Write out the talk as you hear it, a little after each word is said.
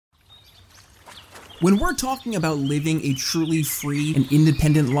When we're talking about living a truly free and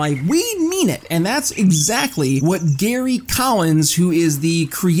independent life, we mean it. And that's exactly what Gary Collins, who is the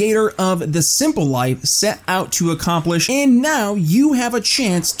creator of The Simple Life, set out to accomplish. And now you have a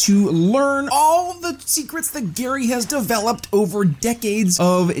chance to learn all the secrets that Gary has developed over decades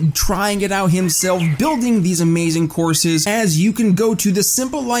of trying it out himself, building these amazing courses, as you can go to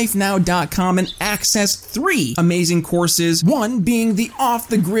thesimplelifenow.com and access 3 amazing courses. 1 being the Off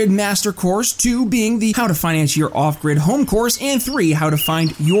the Grid Master Course, 2 being the How to Finance Your Off-Grid Home Course, and 3, How to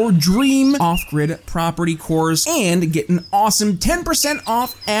Find Your Dream Off-Grid Property Course, and get an awesome 10%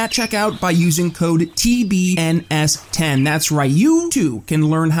 off at checkout by using code TBNS10. That's right, you too can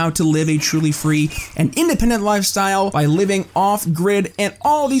learn how to live a truly free and independent lifestyle by living off-grid, and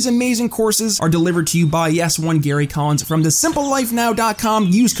all these amazing courses are delivered to you by, yes, one Gary Collins from thesimplelifenow.com.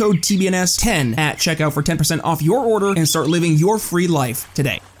 Use code TBNS10 at checkout for 10% off your order and start living your free life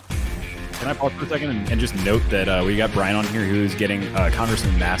today. Can I pause for a second and just note that we got Brian on here who's getting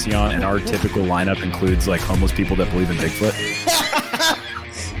Congressman Massey on, and our typical lineup includes like homeless people that believe in Bigfoot.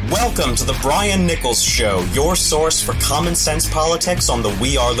 Welcome to the Brian Nichols Show, your source for common sense politics on the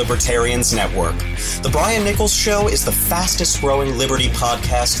We Are Libertarians Network. The Brian Nichols Show is the fastest growing liberty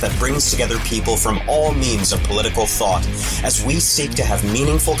podcast that brings together people from all means of political thought as we seek to have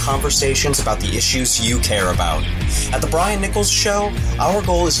meaningful conversations about the issues you care about. At the Brian Nichols Show, our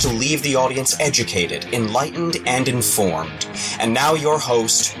goal is to leave the audience educated, enlightened, and informed. And now your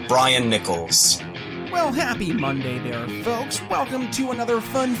host, Brian Nichols. Well, happy Monday there, folks. Welcome to another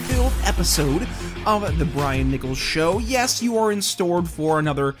fun-filled episode of The Brian Nichols Show. Yes, you are in store for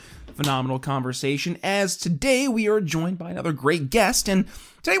another phenomenal conversation, as today we are joined by another great guest, and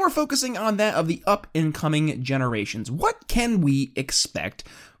today we're focusing on that of the up-and-coming generations. What can we expect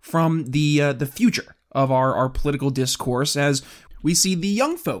from the future of our political discourse as we see the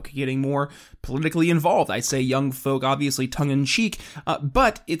young folk getting more politically involved? I say young folk, obviously tongue-in-cheek,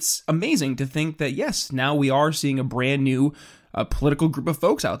 but it's amazing to think that, yes, now we are seeing a brand new political group of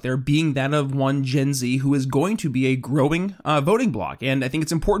folks out there, being that of one Gen Z, who is going to be a growing voting bloc. And I think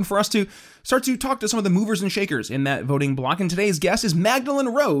it's important for us to start to talk to some of the movers and shakers in that voting bloc. And today's guest is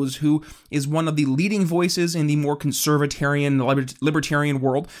Mahgdalen Rose, who is one of the leading voices in the more conservatarian, libertarian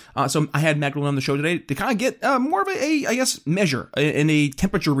world. So I had Mahgdalen on the show today to kind of get more of a, I guess, measure and a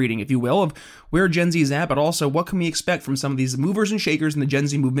temperature reading, if you will, of where Gen Z is at, but also what can we expect from some of these movers and shakers in the Gen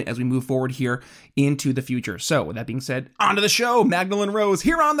Z movement as we move forward here into the future. So with that being said, on to the show. Mahgdalen Rose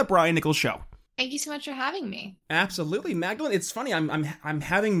here on The Brian Nichols Show. Thank you so much for having me. Absolutely, Mahgdalen. It's funny. I'm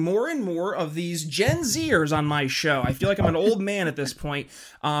having more and more of these Gen Zers on my show. I feel like I'm an old man at this point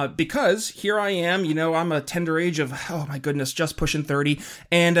because here I am. You know, I'm a tender age of, oh my goodness, just pushing 30,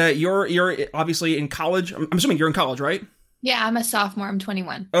 and you're obviously in college. I'm assuming you're in college, right? Yeah, I'm a sophomore. I'm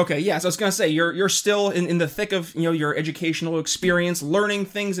 21. Okay, yeah. So I was gonna say you're still in the thick of your educational experience, learning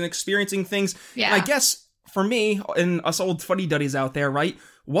things and experiencing things. Yeah. And I guess for me and us old fuddy-duddies out there, right?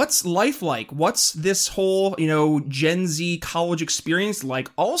 What's life like? What's this whole, Gen Z college experience like,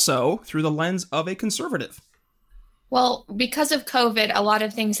 also through the lens of a conservative? Well, because of COVID, a lot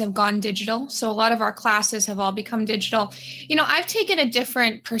of things have gone digital. So a lot of our classes have all become digital. I've taken a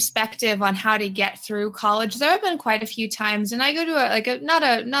different perspective on how to get through college. There have been quite a few times, and I go to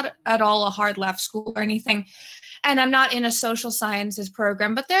not at all a hard left school or anything. And I'm not in a social sciences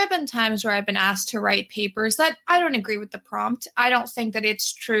program, but there have been times where I've been asked to write papers that I don't agree with the prompt. I don't think that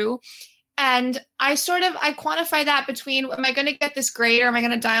it's true. And I quantify that between, am I going to get this grade or am I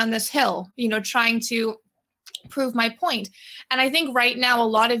going to die on this hill? Trying to prove my point. And I think right now, a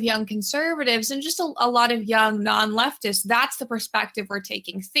lot of young conservatives and just a lot of young non-leftists, that's the perspective we're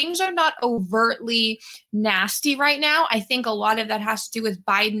taking. Things are not overtly nasty right now. I think a lot of that has to do with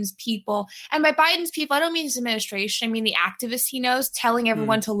Biden's people. And by Biden's people, I don't mean his administration. I mean the activists he knows telling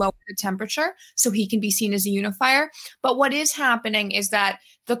everyone to lower the temperature so he can be seen as a unifier. But what is happening is that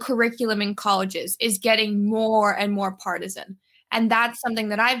the curriculum in colleges is getting more and more partisan. And that's something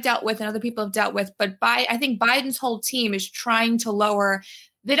that I've dealt with and other people have dealt with. But I think Biden's whole team is trying to lower.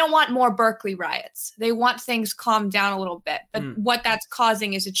 They don't want more Berkeley riots. They want things calmed down a little bit. But what that's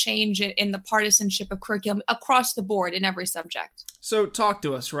causing is a change in the partisanship of curriculum across the board in every subject. So talk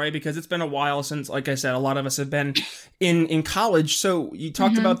to us, right? Because it's been a while since, like I said, a lot of us have been in college. So you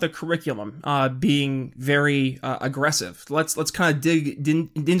talked about the curriculum being very aggressive. Let's kind of dig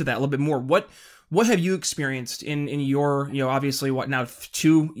into that a little bit more. What have you experienced in your, obviously now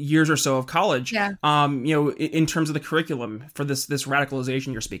 2 years or so of college, yeah. In terms of the curriculum for this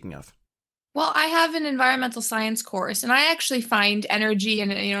radicalization you're speaking of? Well, I have an environmental science course, and I actually find energy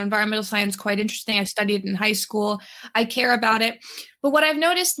and environmental science quite interesting. I studied it in high school. I care about it. But what I've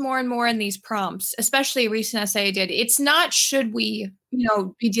noticed more and more in these prompts, especially a recent essay I did, it's not should we,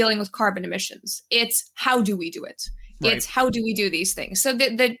 be dealing with carbon emissions. It's how do we do it? Right. It's how do we do these things? So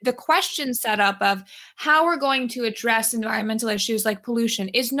the question set up of how we're going to address environmental issues like pollution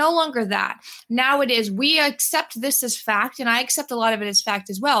is no longer that. Now it is we accept this as fact, and I accept a lot of it as fact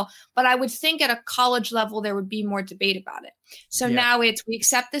as well. But I would think at a college level there would be more debate about it. So now it's we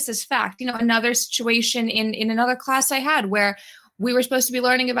accept this as fact. Another situation in another class I had where we were supposed to be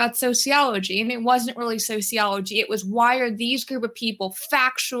learning about sociology, and it wasn't really sociology. It was why are these group of people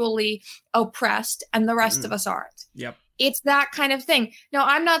factually oppressed and the rest of us aren't? Yep. It's that kind of thing. No,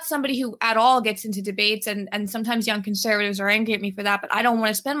 I'm not somebody who at all gets into debates, and sometimes young conservatives are angry at me for that, but I don't want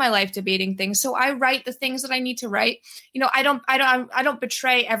to spend my life debating things. So I write the things that I need to write. I don't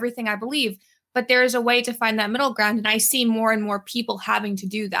betray everything I believe, but there is a way to find that middle ground. And I see more and more people having to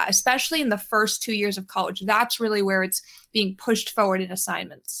do that, especially in the first 2 years of college. That's really where it's being pushed forward in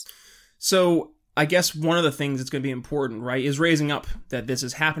assignments. So I guess one of the things that's going to be important, right, is raising up that this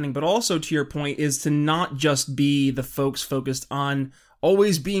is happening, but also to your point is to not just be the folks focused on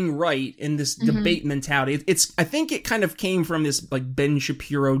always being right in this debate mentality. I think it kind of came from this like Ben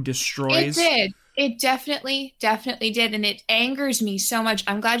Shapiro destroys. It did. It definitely did. And it angers me so much.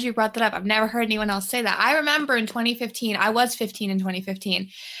 I'm glad you brought that up. I've never heard anyone else say that. I remember in 2015, I was 15 in 2015,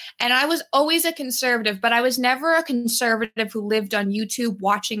 and I was always a conservative, but I was never a conservative who lived on YouTube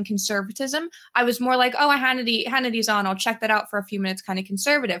watching conservatism. I was more like, oh, Hannity's on. I'll check that out for a few minutes, kind of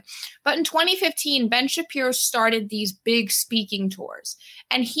conservative. But in 2015, Ben Shapiro started these big speaking tours,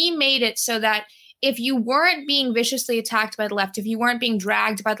 and he made it so that if you weren't being viciously attacked by the left, if you weren't being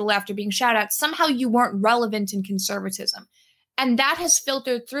dragged by the left or being shouted at, somehow you weren't relevant in conservatism. And that has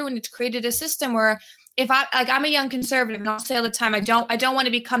filtered through, and it's created a system where if I'm a young conservative, and I'll say all the time, I don't want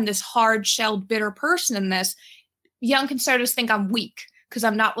to become this hard-shelled, bitter person in this. Young conservatives think I'm weak because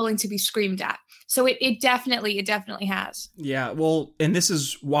I'm not willing to be screamed at. So it definitely has. Yeah, well, and this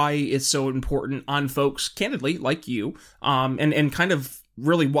is why it's so important on folks, candidly, like you, and kind of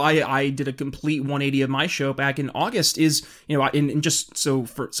really why I did a complete 180 of my show back in August is, and just so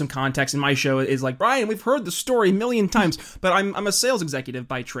for some context, in my show is like, Brian, we've heard the story a million times, but I'm a sales executive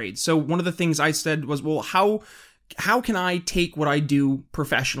by trade. So one of the things I said was, well, how can I take what I do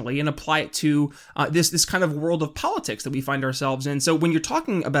professionally and apply it to this kind of world of politics that we find ourselves in? So when you're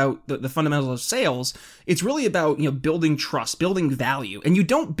talking about the fundamentals of sales, it's really about building trust, building value, and you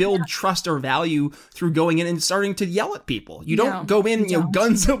don't build trust or value through going in and starting to yell at people. You don't go in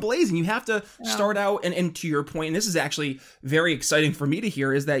guns a-blazing. You have to start out, and to your point, and this is actually very exciting for me to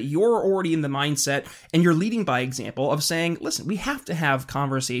hear, is that you're already in the mindset and you're leading by example of saying, listen, we have to have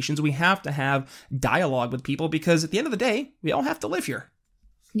conversations, we have to have dialogue with people, because at the end of the day, we all have to live here.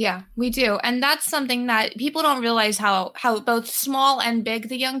 Yeah, we do. And that's something that people don't realize how both small and big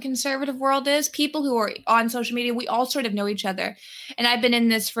the young conservative world is. People who are on social media, we all sort of know each other. And I've been in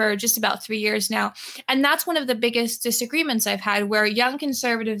this for just about 3 years now. And that's one of the biggest disagreements I've had, where young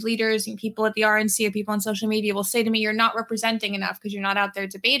conservative leaders and people at the RNC or people on social media will say to me, you're not representing enough because you're not out there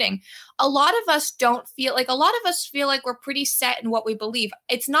debating. A lot of us feel like we're pretty set in what we believe.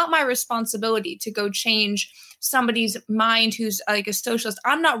 It's not my responsibility to go change somebody's mind who's like a socialist.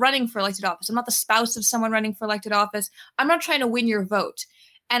 I'm not running for elected office. I'm not the spouse of someone running for elected office. I'm not trying to win your vote.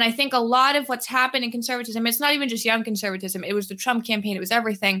 And I think a lot of what's happened in conservatism, it's not even just young conservatism. It was the Trump campaign. It was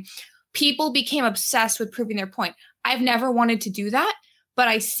everything. People became obsessed with proving their point. I've never wanted to do that, but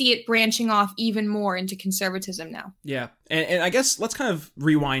I see it branching off even more into conservatism now. Yeah. And I guess let's kind of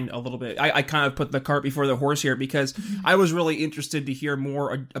rewind a little bit. I kind of put the cart before the horse here because I was really interested to hear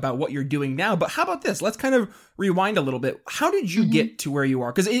more about what you're doing now. But how about this? Let's kind of rewind a little bit. How did you get to where you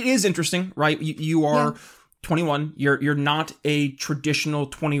are? Because it is interesting, right? You are 21. You're not a traditional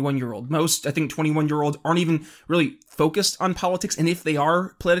 21-year-old. Most, I think, 21-year-olds aren't even really focused on politics. And if they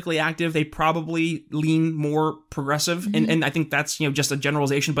are politically active, they probably lean more progressive. And I think that's, just a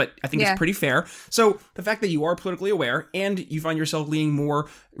generalization, but I think it's pretty fair. So the fact that you are politically aware and you find yourself leaning more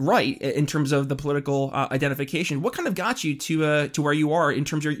right in terms of the political identification, what kind of got you to where you are in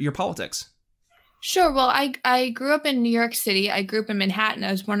terms of your politics? Sure. Well, I grew up in New York City. I grew up in Manhattan.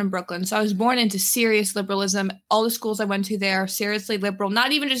 I was born in Brooklyn. So I was born into serious liberalism. All the schools I went to there, seriously liberal,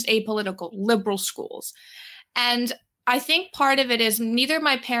 not even just apolitical, liberal schools. And I think part of it is neither of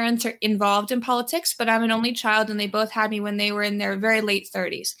my parents are involved in politics, but I'm an only child and they both had me when they were in their very late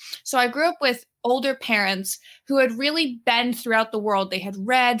 30s. So I grew up with older parents who had really been throughout the world. They had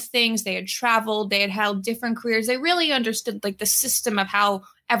read things, they had traveled, they had held different careers. They really understood like the system of how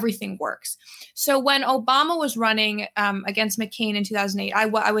everything works. So when Obama was running against McCain in 2008,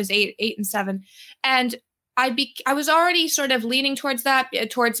 I was 8 and 7, and I was already sort of leaning towards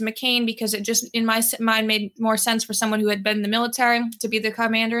McCain, because it just in my mind made more sense for someone who had been in the military to be the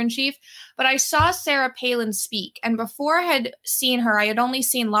commander in chief. But I saw Sarah Palin speak, and before I had seen her, I had only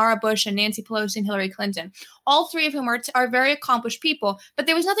seen Laura Bush and Nancy Pelosi and Hillary Clinton, all three of whom are very accomplished people. But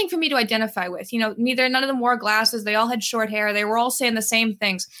there was nothing for me to identify with. None of them wore glasses. They all had short hair. They were all saying the same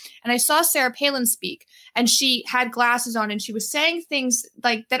things. And I saw Sarah Palin speak, and she had glasses on, and she was saying things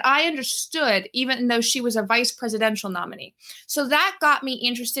like that I understood, even though she was a vice presidential nominee. So that got me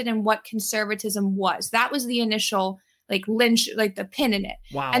interested in what conservatism was. That was the initial the pin in it.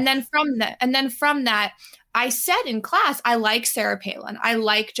 Wow. And then from that, I said in class, I like Sarah Palin, I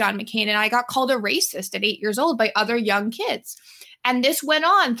like John McCain, and I got called a racist at 8 years old by other young kids. And this went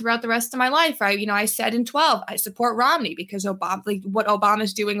on throughout the rest of my life. I said in 12, I support Romney because what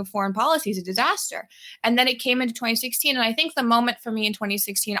Obama's doing in foreign policy is a disaster. And then it came into 2016. And I think the moment for me in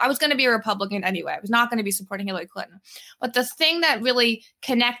 2016, I was going to be a Republican anyway. I was not going to be supporting Hillary Clinton. But the thing that really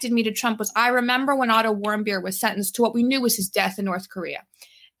connected me to Trump was I remember when Otto Warmbier was sentenced to what we knew was his death in North Korea.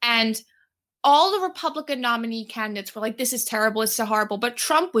 And all the Republican nominee candidates were like, this is terrible, it's so horrible. But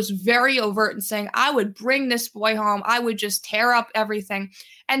Trump was very overt in saying, I would bring this boy home. I would just tear up everything.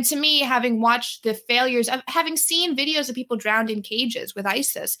 And to me, having watched the failures, of having seen videos of people drowned in cages with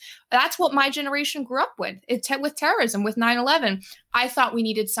ISIS, that's what my generation grew up with. With terrorism, with 9/11. I thought we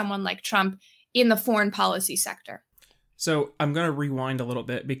needed someone like Trump in the foreign policy sector. So I'm going to rewind a little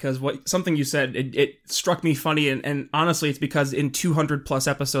bit, because something you said, it struck me funny. And honestly, it's because in 200 plus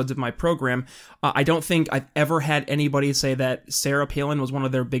episodes of my program, I don't think I've ever had anybody say that Sarah Palin was one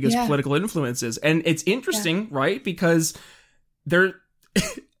of their biggest political influences. And it's interesting, right? Because you're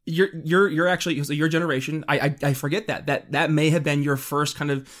actually, so your generation, I forget that may have been your first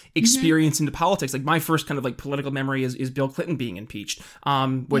kind of experience into politics. Like my first kind of like political memory is Bill Clinton being impeached,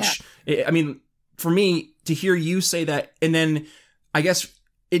 which I mean, for me to hear you say that, and then I guess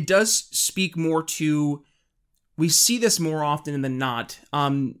it does speak more to, we see this more often than not.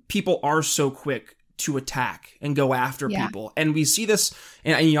 People are so quick to attack and go after people, and we see this.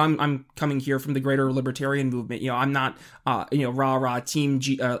 And I'm coming here from the greater libertarian movement. I'm not rah team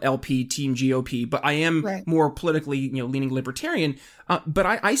LP, team GOP, but I am more politically leaning libertarian. But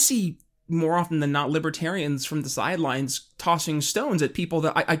I see more often than not libertarians from the sidelines tossing stones at people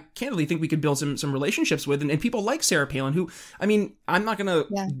that I candidly think we could build some relationships with, and people like Sarah Palin, who, I mean, I'm not gonna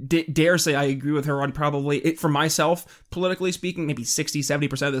dare say I agree with her on probably, for myself, politically speaking, maybe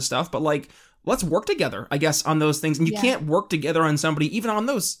 60-70% of this stuff, but like, let's work together, I guess, on those things. And you can't work together on somebody, even on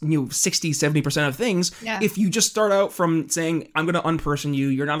those 60-70% of things, if you just start out from saying, I'm going to unperson you,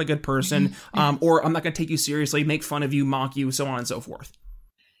 you're not a good person, or I'm not going to take you seriously, make fun of you, mock you, so on and so forth.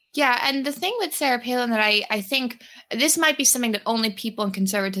 Yeah, and the thing with Sarah Palin that I think this might be something that only people in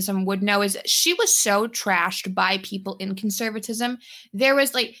conservatism would know is she was so trashed by people in conservatism. There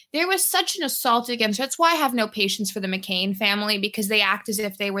was such an assault against her. That's why I have no patience for the McCain family, because they act as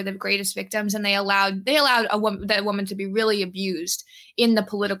if they were the greatest victims, and they allowed that woman to be really abused in the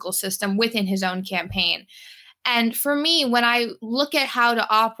political system within his own campaign. And for me, when I look at how to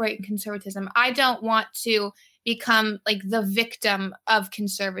operate in conservatism, I don't want to become like the victim of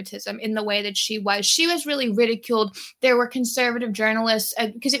conservatism in the way that she was. She was really ridiculed. There were conservative journalists,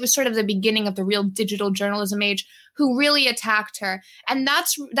 because it was sort of the beginning of the real digital journalism age, who really attacked her. And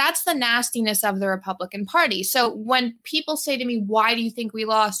that's the nastiness of the Republican Party. So when people say to me, why do you think we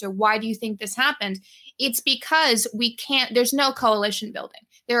lost, or why do you think this happened? It's because there's no coalition building.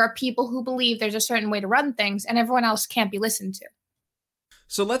 There are people who believe there's a certain way to run things, and everyone else can't be listened to.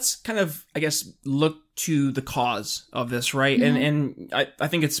 So let's kind of, I guess, look to the cause of this, right? And I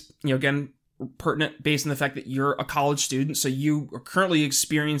think it's, again, pertinent based on the fact that you're a college student, so you are currently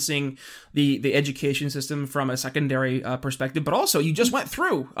experiencing the education system from a secondary perspective, but also you just went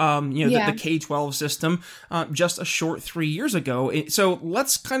through, the K-12 system just a short 3 years ago. So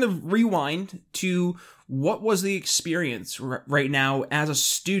let's kind of rewind to what was the experience right now as a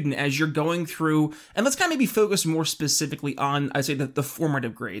student, as you're going through, and let's kind of maybe focus more specifically on, I'd say, the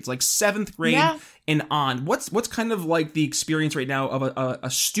formative grades, like 7th grade and on. What's kind of like the experience right now of a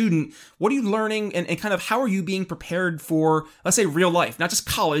student? What are you learning, and kind of how are you being prepared for, let's say, real life, not just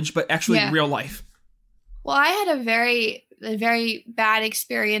college, but actually real life? Well, I had a very bad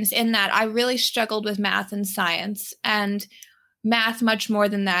experience in that I really struggled with math and science, and Math much more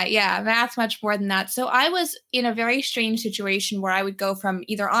than that. Yeah, math much more than that. So I was in a very strange situation where I would go from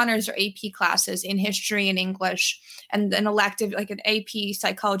either honors or AP classes in history and English, and an elective, like an AP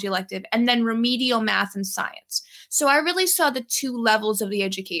psychology elective, and then remedial math and science. So I really saw the two levels of the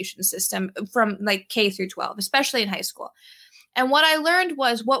education system from like K through 12, especially in high school. And what I learned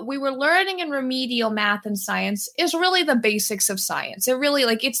was what we were learning in remedial math and science is really the basics of science. It really,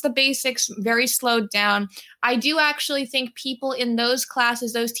 like, it's the basics, very slowed down. I do actually think people in those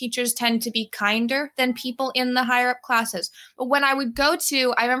classes, those teachers tend to be kinder than people in the higher up classes. But when I would go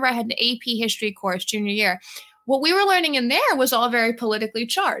to, I remember I had an AP history course junior year. What we were learning in there was all very politically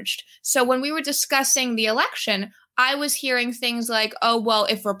charged. So when we were discussing the election, I was hearing things like, oh, well,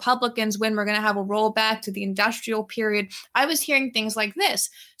 if Republicans win, we're going to have a rollback to the industrial period. I was hearing things like this.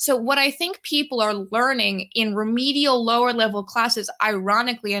 So what I think people are learning in remedial lower level classes,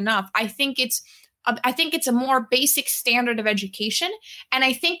 ironically enough, I think it's a more basic standard of education. And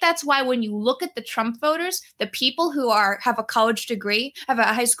I think that's why when you look at the Trump voters, the people who have a college degree, have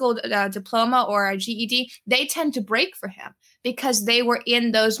a high school diploma or a GED, they tend to break for him because they were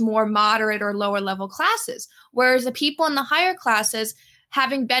in those more moderate or lower level classes. Whereas the people in the higher classes,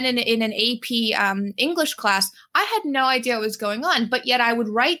 having been in an AP English class, I had no idea what was going on, but yet I would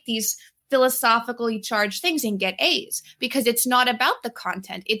write these philosophically charged things and get A's because it's not about the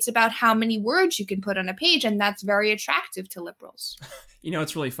content. It's about how many words you can put on a page. And that's very attractive to liberals. You know,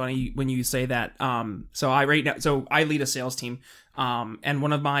 it's really funny when you say that. So I lead a sales team. And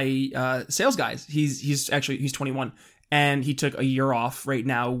one of my sales guys, he's 21. And he took a year off right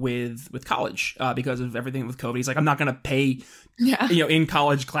now with college because of everything with COVID. He's like, I'm not going to pay, in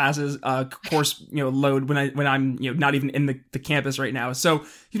college classes, course, load when I'm, not even in the campus right now. So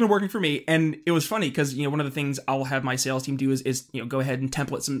he's been working for me. And it was funny because, one of the things I'll have my sales team do is go ahead and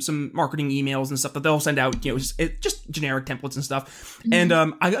template some marketing emails and stuff that they'll send out, just generic templates and stuff. Mm-hmm. And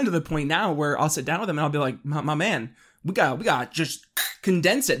I got to the point now where I'll sit down with them and I'll be like, my man, we got just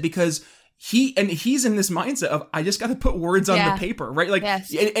condense it because he's in this mindset of I just got to put words on the paper, right? Like,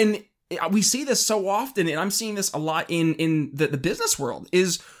 yes. and we see this so often, and I'm seeing this a lot in the business world.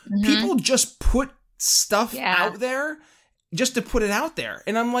 Is people just put stuff out there just to put it out there,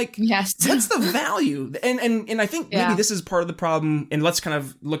 and I'm like, yes, what's the value? And I think maybe this is part of the problem. And let's kind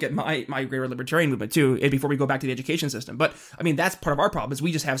of look at my greater libertarian movement too, before we go back to the education system. But I mean, that's part of our problem is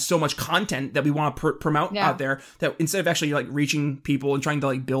we just have so much content that we want to promote out there that instead of actually like reaching people and trying to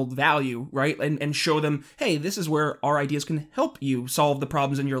like build value, right, and show them, hey, this is where our ideas can help you solve the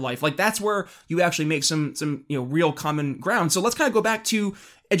problems in your life. Like that's where you actually make some real common ground. So let's kind of go back to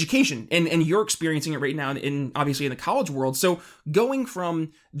education, and you're experiencing it right now obviously in the college world. So going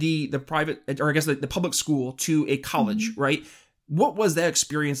from the private, or I guess the public school to a college, right? What was that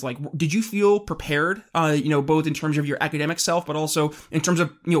experience like? Did you feel prepared, both in terms of your academic self, but also in terms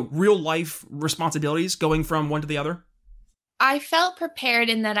of, real life responsibilities going from one to the other? I felt prepared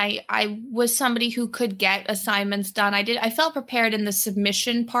in that I was somebody who could get assignments done. I felt prepared in the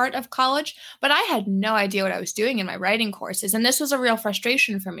submission part of college, but I had no idea what I was doing in my writing courses. And this was a real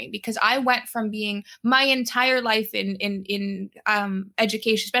frustration for me because I went from being my entire life in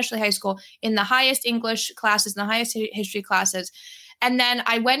education, especially high school, in the highest English classes and the highest history classes. And then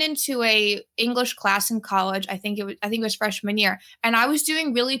I went into a English class in college. I think it was freshman year, and I was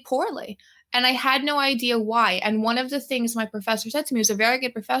doing really poorly. And I had no idea why. And one of the things my professor said to me, was a very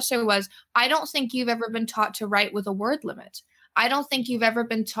good professor, was, I don't think you've ever been taught to write with a word limit. I don't think you've ever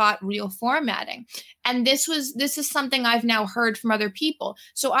been taught real formatting. And this is something I've now heard from other people.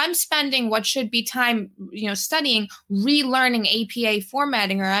 So I'm spending what should be time, studying, relearning APA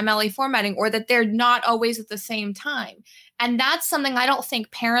formatting or MLA formatting, or that they're not always at the same time. And that's something I don't think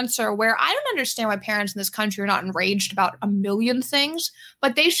parents are aware. I don't understand why parents in this country are not enraged about a million things,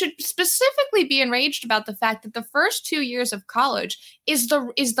 but they should specifically be enraged about the fact that the first 2 years of college is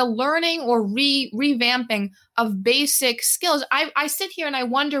the learning or revamping of basic skills. I sit here and I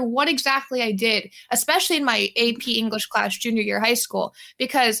wonder what exactly I did, especially in my AP English class junior year high school,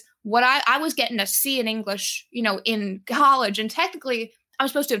 because what I was getting a C in English, in college, and technically I'm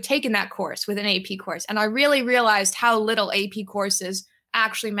supposed to have taken that course with an AP course. And I really realized how little AP courses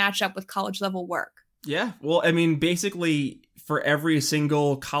actually match up with college level work. Yeah. Well, I mean, basically for every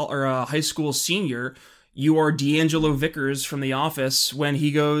single high school senior, you are D'Angelo Vickers from The Office when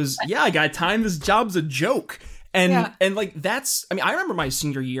he goes, yeah, I got time. This job's a joke. And like, that's, I mean, I remember my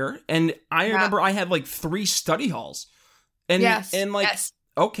senior year, and I remember I had like 3 study halls. And,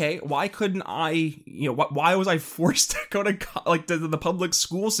 okay, why couldn't I, why was I forced to go to the public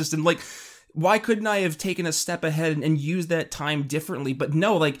school system? Like, why couldn't I have taken a step ahead and used that time differently? But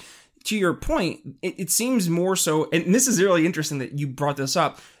no, like, to your point, it seems more so, and this is really interesting that you brought this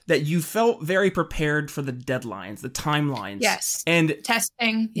up, that you felt very prepared for the deadlines, the timelines. Yes. And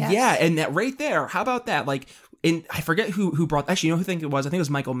testing. Yes. Yeah. And that right there, how about that? Like, and I forget who brought, actually, you know who I think it was? I think it was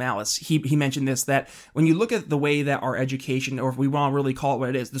Michael Malice. He mentioned this, that when you look at the way that our education, or if we want to really call it what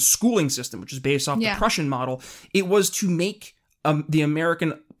it is, the schooling system, which is based off the Prussian model, it was to make the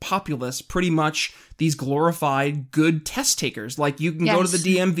American populace pretty much these glorified good test takers. Like, you can go to the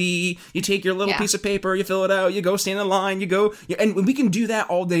DMV, you take your little piece of paper, you fill it out, you go stand in line, you go, and we can do that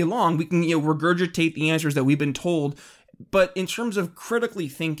all day long. We can, regurgitate the answers that we've been told. But in terms of critically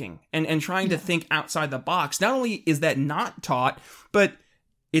thinking and trying to think outside the box, not only is that not taught, but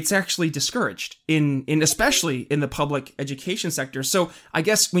it's actually discouraged in especially in the public education sector. So I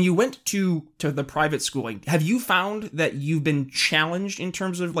guess when you went to the private schooling, have you found that you've been challenged in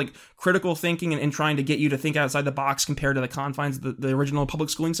terms of like critical thinking and trying to get you to think outside the box compared to the confines of the original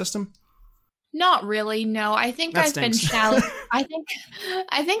public schooling system? Not really. No, I think I've been challenged. I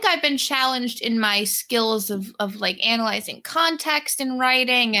think I've been challenged in my skills of like analyzing context in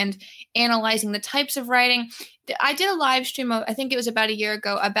writing and analyzing the types of writing. I did a live stream, I think it was about a year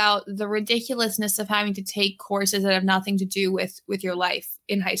ago, about the ridiculousness of having to take courses that have nothing to do with your life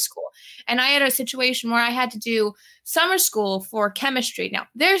in high school. And I had a situation where I had to do summer school for chemistry. Now,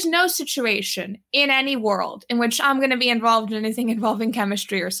 there's no situation in any world in which I'm going to be involved in anything involving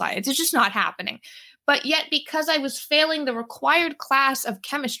chemistry or science. It's just not happening. But yet, because I was failing the required class of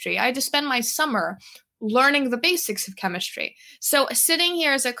chemistry, I had to spend my summer learning the basics of chemistry. So sitting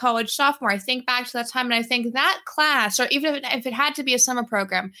here as a college sophomore, I think back to that time and I think that class, or even if it had to be a summer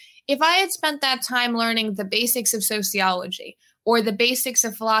program, if I had spent that time learning the basics of sociology or the basics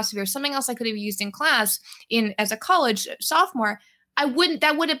of philosophy or something else I could have used in class as a college sophomore,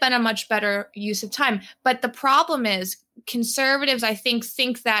 that would have been a much better use of time. But the problem is conservatives, I think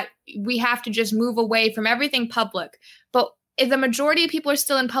that we have to just move away from everything public. But if the majority of people are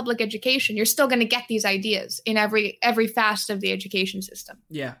still in public education, you're still going to get these ideas in every facet of the education system.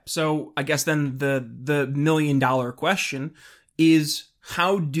 Yeah. So I guess then the $1 million question is,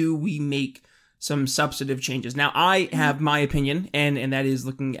 how do we make some substantive changes? Now, I have my opinion, and that is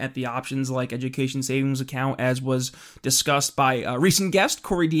looking at the options like education savings account, as was discussed by a recent guest,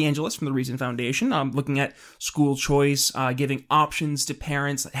 Corey DeAngelis from the Reason Foundation, looking at school choice, giving options to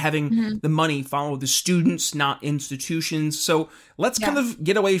parents, having the money follow the students, not institutions. So let's kind of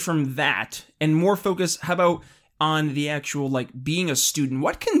get away from that and more focus, how about on the actual, like, being a student?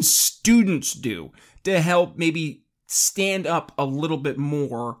 What can students do to help maybe stand up a little bit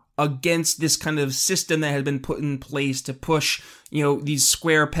more against this kind of system that has been put in place to push, these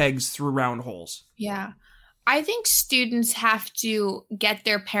square pegs through round holes? Yeah. I think students have to get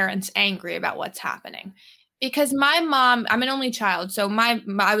their parents angry about what's happening. Because my mom, I'm an only child, so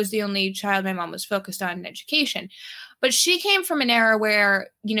I was the only child my mom was focused on in education. But she came from an era where,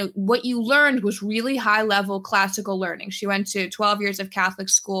 what you learned was really high level classical learning. She went to 12 years of Catholic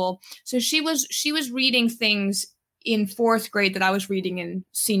school. So she was reading things in fourth grade that I was reading in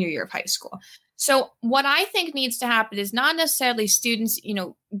senior year of high school. So what I think needs to happen is not necessarily students,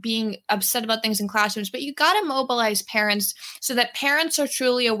 being upset about things in classrooms, but you got to mobilize parents so that parents are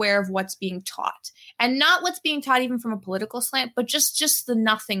truly aware of what's being taught, and not what's being taught even from a political slant, but just the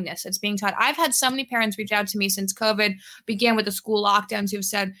nothingness that's being taught. I've had so many parents reach out to me since COVID began with the school lockdowns who've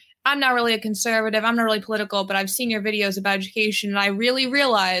said, I'm not really a conservative, I'm not really political, but I've seen your videos about education and I really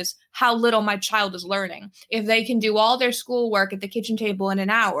realize how little my child is learning. If they can do all their schoolwork at the kitchen table in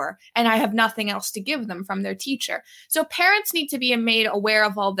an hour and I have nothing else to give them from their teacher. So parents need to be made aware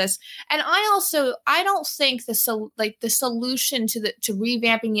of all this. And I don't think the solution to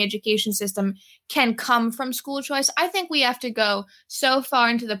revamping the education system can come from school choice. I think we have to go so far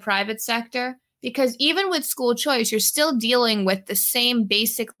into the private sector, because even with school choice, you're still dealing with the same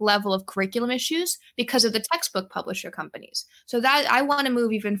basic level of curriculum issues because of the textbook publisher companies. So that I want to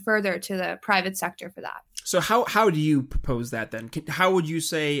move even further to the private sector for that. So how do you propose that then? How would you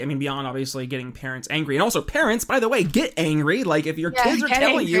say, beyond obviously getting parents angry, and also parents, by the way, get angry. Like if your kids are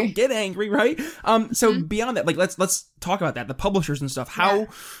telling you, get angry, right? So beyond that, like let's talk about that, the publishers and stuff. How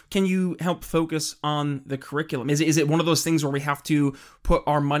can you help focus on the curriculum? Is it one of those things where we have to put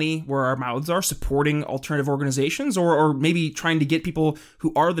our money where our mouths are, supporting alternative organizations, or maybe trying to get people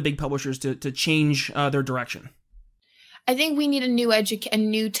who are the big publishers to change their direction? I think we need a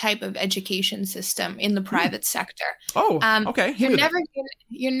new type of education system in the private sector. Oh, okay.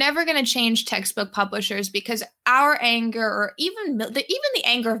 You're never going to change textbook publishers, because our anger, or even the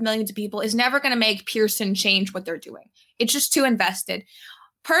anger of millions of people, is never going to make Pearson change what they're doing. It's just too invested.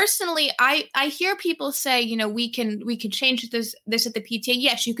 personally, I hear people say, we can change this at the PTA.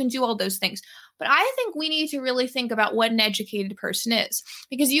 Yes, you can do all those things. But I think we need to really think about what an educated person is,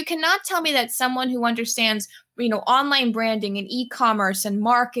 because you cannot tell me that someone who understands, online branding and e-commerce and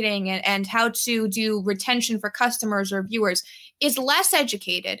marketing and how to do retention for customers or viewers is less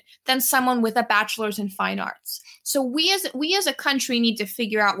educated than someone with a bachelor's in fine arts. So we as a country need to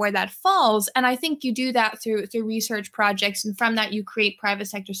figure out where that falls. And I think you do that through research projects. And from that, you create private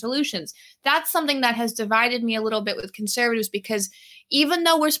sector solutions. That's something that has divided me a little bit with conservatives, because even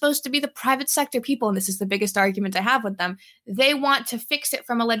though we're supposed to be the private sector people, and this is the biggest argument I have with them, they want to fix it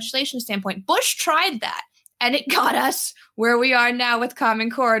from a legislation standpoint. Bush tried that, and it got us where we are now with Common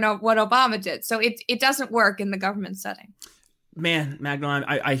Core and what Obama did. So it doesn't work in the government setting. Man, Magdalen,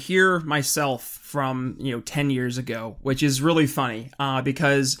 I hear myself from 10 years ago, which is really funny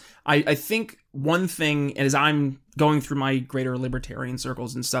because I think one thing as I'm going through my greater libertarian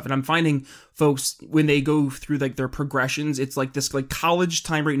circles and stuff, and I'm finding folks when they go through like their progressions, it's like this like college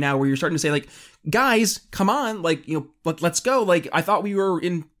time right now where you're starting to say like, guys, come on, like let's go. Like I thought we were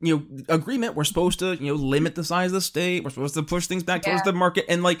in agreement. We're supposed to limit the size of the state. We're supposed to push things back towards the market,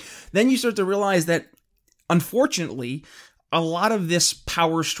 and like then you start to realize that unfortunately, a lot of this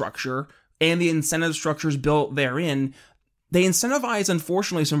power structure and the incentive structures built therein, they incentivize,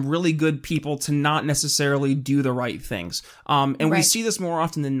 unfortunately, some really good people to not necessarily do the right things. We see this more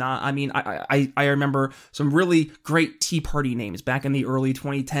often than not. I mean, I remember some really great Tea Party names back in the early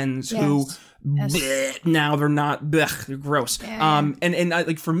 2010s who bleh, now they're not, bleh, they're gross. Yeah. And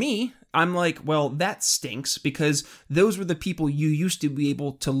like for me, I'm like, well, that stinks because those were the people you used to be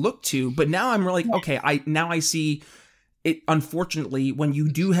able to look to. But now I'm really, okay, I see it, unfortunately, when you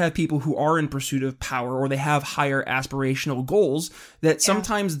do have people who are in pursuit of power or they have higher aspirational goals, that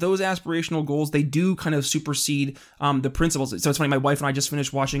sometimes those aspirational goals, they do kind of supersede the principles. So it's funny, my wife and I just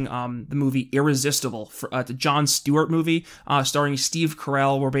finished watching the movie Irresistible, the Jon Stewart movie starring Steve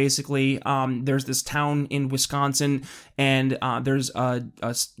Carell, where basically there's this town in Wisconsin and there's a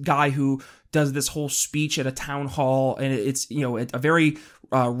guy who does this whole speech at a town hall, and it's a very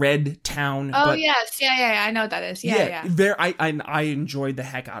red town. Oh, but, yes. Yeah. I know what that is. Yeah. I enjoyed the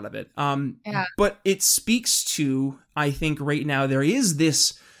heck out of it. But it speaks to, I think right now there is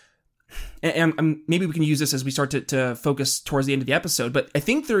this, and maybe we can use this as we start to focus towards the end of the episode, but I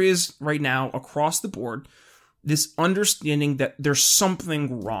think there is right now across the board this understanding that there's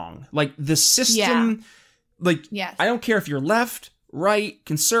something wrong. Like the system, I don't care if you're left, right,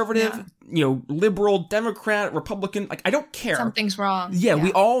 conservative, liberal, Democrat, Republican, like I don't care. Something's wrong. Yeah,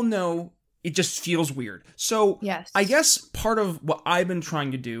 we all know it just feels weird. So I guess part of what I've been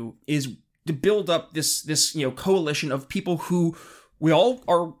trying to do is to build up this coalition of people who we all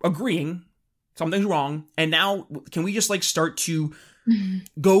are agreeing something's wrong. And now can we just like start to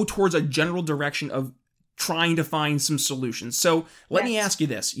go towards a general direction of trying to find some solutions. So let me ask you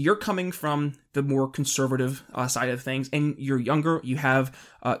this. You're coming from the more conservative side of things, and you're younger. You have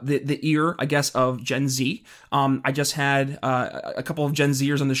the ear, I guess, of Gen Z. I just had a couple of Gen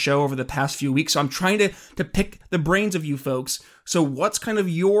Zers on the show over the past few weeks, so I'm trying to pick the brains of you folks. So what's kind of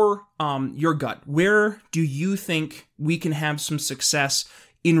your gut? Where do you think we can have some success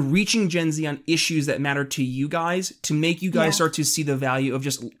in reaching Gen Z on issues that matter to you guys to make you guys start to see the value of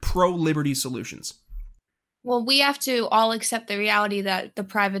just pro-liberty solutions? Well, we have to all accept the reality that the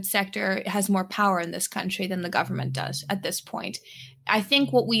private sector has more power in this country than the government does at this point. I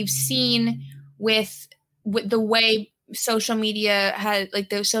think what we've seen with the way social media has, like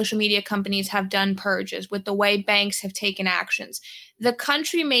the social media companies have done purges, with the way banks have taken actions, the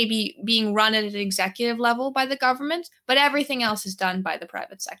country may be being run at an executive level by the government, but everything else is done by the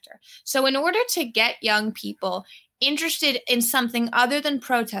private sector. So in order to get young people interested in something other than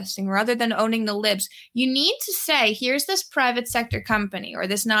protesting or other than owning the libs, you need to say, here's this private sector company or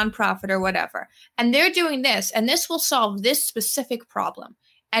this nonprofit or whatever, and they're doing this, and this will solve this specific problem.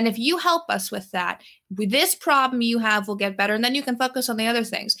 And if you help us with that, with this problem you have will get better, and then you can focus on the other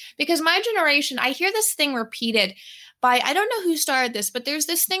things. Because my generation, I hear this thing repeated by, I don't know who started this, but there's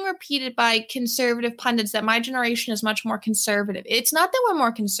this thing repeated by conservative pundits that my generation is much more conservative. It's not that we're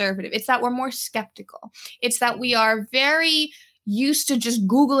more conservative. It's that we're more skeptical. It's that we are very used to just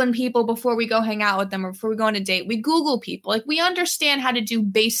Googling people before we go hang out with them or before we go on a date. We Google people. Like, we understand how to do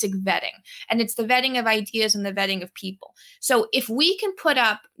basic vetting, and it's the vetting of ideas and the vetting of people. So if we can put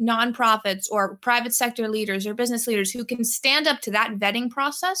up nonprofits or private sector leaders or business leaders who can stand up to that vetting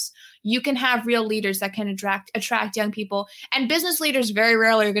process, you can have real leaders that can attract young people. And business leaders very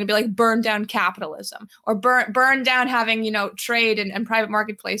rarely are going to be like, burn down capitalism or burn down having, trade and private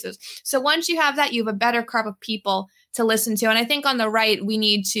marketplaces. So once you have that, you have a better crop of people to listen to. And I think on the right, we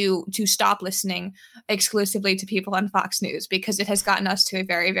need to stop listening exclusively to people on Fox News, because it has gotten us to a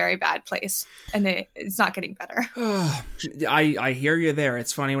very, very bad place, and it's not getting better. I hear you there.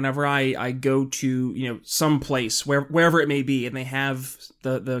 It's funny, whenever I go to, some place, wherever it may be, and they have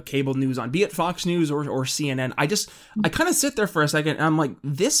the cable news on, be it Fox News or CNN, I kind of sit there for a second, and I'm like,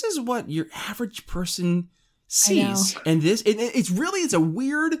 this is what your average person sees. And it's a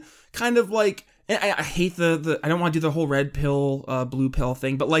weird kind of like, I hate I don't want to do the whole red pill, blue pill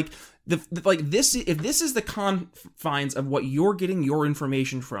thing, but like this, if this is the confines of what you're getting your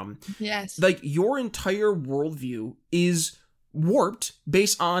information from, yes, like your entire worldview is warped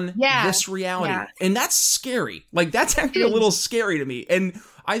based on this reality. Yeah. And that's scary. Like, that's actually a little scary to me. And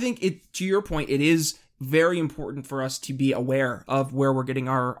I think to your point, it is very important for us to be aware of where we're getting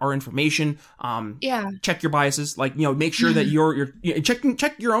our information. Check your biases, like, make sure that you're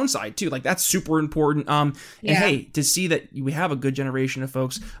check your own side too. Like, that's super important. And hey, to see that we have a good generation of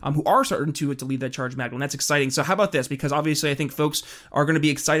folks who are starting to lead that charge, Magdalen, that's exciting. So how about this? Because obviously I think folks are going to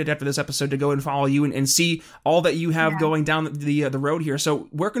be excited after this episode to go and follow you and see all that you have going down the road here. So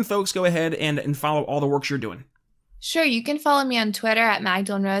where can folks go ahead and follow all the works you're doing? Sure. You can follow me on Twitter at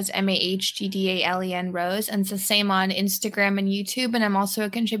Mahgdalen Rose, Mahgdalen Rose. And it's the same on Instagram and YouTube. And I'm also a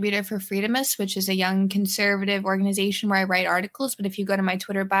contributor for Freedomist, which is a young conservative organization where I write articles. But if you go to my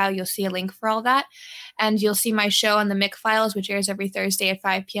Twitter bio, you'll see a link for all that. And you'll see my show on the Mick Files, which airs every Thursday at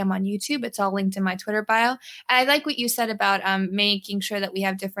 5 p.m. on YouTube. It's all linked in my Twitter bio. And I like what you said about making sure that we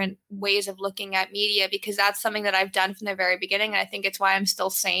have different ways of looking at media, because that's something that I've done from the very beginning. And I think it's why I'm still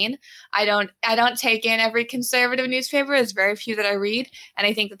sane. I don't take in every conservative newspaper. There's very few that I read. And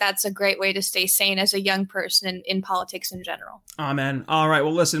I think that that's a great way to stay sane as a young person in politics in general. Amen. All right.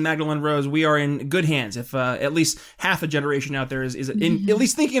 Well, listen, Mahgdalen Rose, we are in good hands. If at least half a generation out there is in, at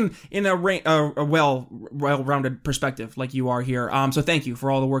least thinking in a well-rounded perspective like you are here. So thank you for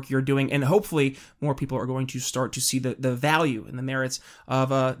all the work you're doing. And hopefully more people are going to start to see the value and the merits of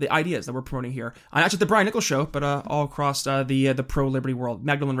the ideas that we're promoting here. Not just the Brian Nichols Show, but all across the pro-liberty world.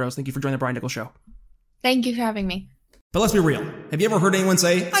 Mahgdalen Rose, thank you for joining the Brian Nichols Show. Thank you for having me. But let's be real. Have you ever heard anyone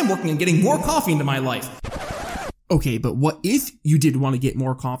say, I'm working on getting more coffee into my life? Okay, but what if you did want to get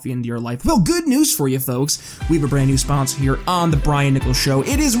more coffee into your life? Well, good news for you, folks. We have a brand new sponsor here on The Brian Nichols Show.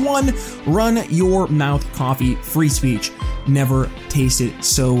 It is one Run Your Mouth Coffee Free Speech. Never tasted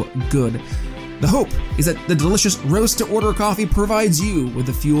so good. The hope is that the delicious roast-to-order coffee provides you with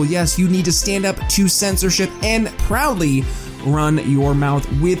the fuel, yes, you need to stand up to censorship and proudly run your mouth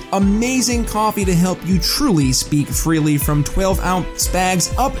with amazing coffee to help you truly speak freely, from 12-ounce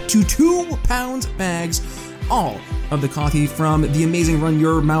bags up to 2-pound bags. All of the coffee from the amazing Run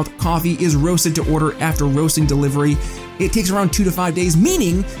Your Mouth coffee is roasted to order after roasting delivery. It takes around 2 to 5 days,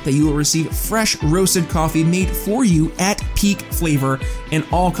 meaning that you will receive fresh roasted coffee made for you at peak flavor. And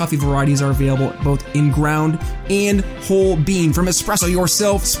all coffee varieties are available both in ground and whole bean. From espresso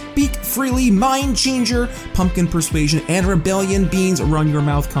yourself, speak freely, mind changer, pumpkin persuasion, and rebellion beans, Run Your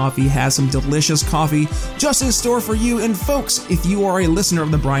Mouth coffee has some delicious coffee just in store for you. And folks, if you are a listener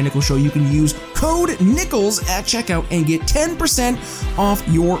of the Brian Nichols Show, you can use code Nichols at checkout and get 10% off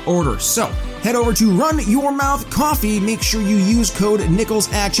your order. So head over to Run Your Mouth Coffee. Make sure you use code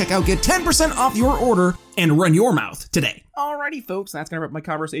Nichols at checkout. Get 10% off your order and run your mouth today. Alrighty, folks, that's going to wrap my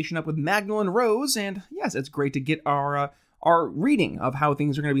conversation up with Mahgdalen Rose. And yes, it's great to get our reading of how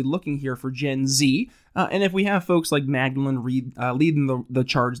things are going to be looking here for Gen Z. And if we have folks like Mahgdalen leading the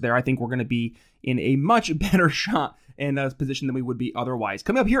charge there, I think we're going to be in a much better shot and position than we would be otherwise.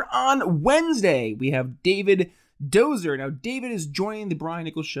 Coming up here on Wednesday, we have David Dozer. Now, David is joining the Brian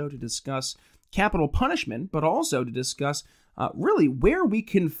Nichols Show to discuss capital punishment, but also to discuss really where we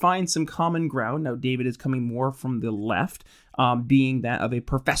can find some common ground. Now, David is coming more from the left, being that of a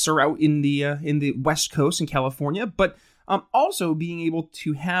professor out in the West Coast in California, but also being able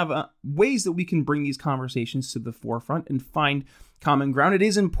to have ways that we can bring these conversations to the forefront and find common ground. It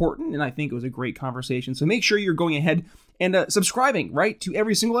is important, and I think it was a great conversation. So make sure you're going ahead and subscribing, right, to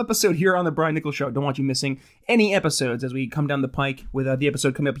every single episode here on the Brian Nichols Show. Don't want you missing any episodes as we come down the pike with the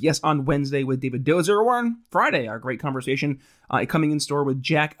episode coming up, yes, on Wednesday with David Dozer, or on Friday, our great conversation coming in store with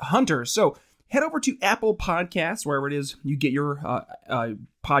Jack Hunter. So head over to Apple Podcasts, wherever it is you get your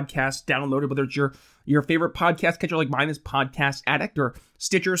podcast downloaded, whether it's your favorite podcast catcher like mine is Podcast Addict or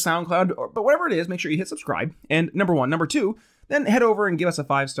Stitcher, SoundCloud, but whatever it is, make sure you hit subscribe. And number one. Number two, then head over and give us a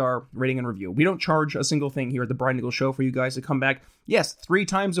 5-star rating and review. We don't charge a single thing here at the Brian Nichols Show for you guys to come back, yes, 3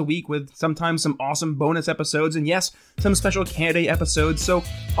 times a week with sometimes some awesome bonus episodes and, yes, some special candidate episodes. So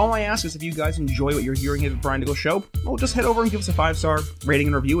all I ask is if you guys enjoy what you're hearing here at the Brian Nichols Show, well, just head over and give us a 5-star rating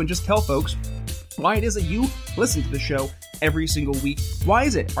and review and just tell folks why it is that you listen to the show every single week. Why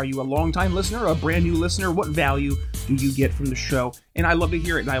is it? Are you a long-time listener, a brand new listener? What value do you get from the show? And I love to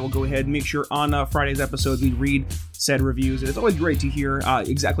hear it, and I will go ahead and make sure on Friday's episodes we read said reviews. And it's always great to hear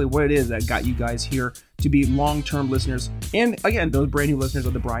exactly what it is that got you guys here to be long-term listeners, and again, those brand new listeners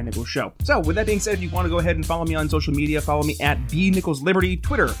of the Brian Nichols Show. So with that being said, if you want to go ahead and follow me on social media, follow me at bnicholsliberty,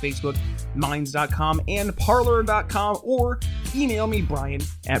 Twitter, Facebook, minds.com, and parlor.com, or email me, Brian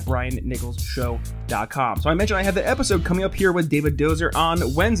at briannicholsshow.com. So I mentioned I have the episode coming up here with David Dozer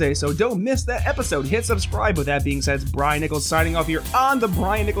on Wednesday, so don't miss that episode. Hit subscribe. With that being said, it's Brian Nichols signing off here on the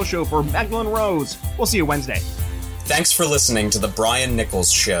Brian Nichols Show for Magdalen Rose. We'll see you Wednesday. Thanks for listening to The Brian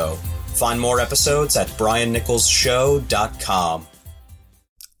Nichols Show. Find more episodes at briannicholsshow.com.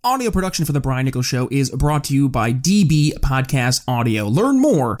 Audio production for The Brian Nichols Show is brought to you by DB Podcast Audio. Learn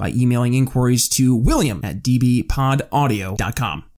more by emailing inquiries to William at dbpodaudio.com.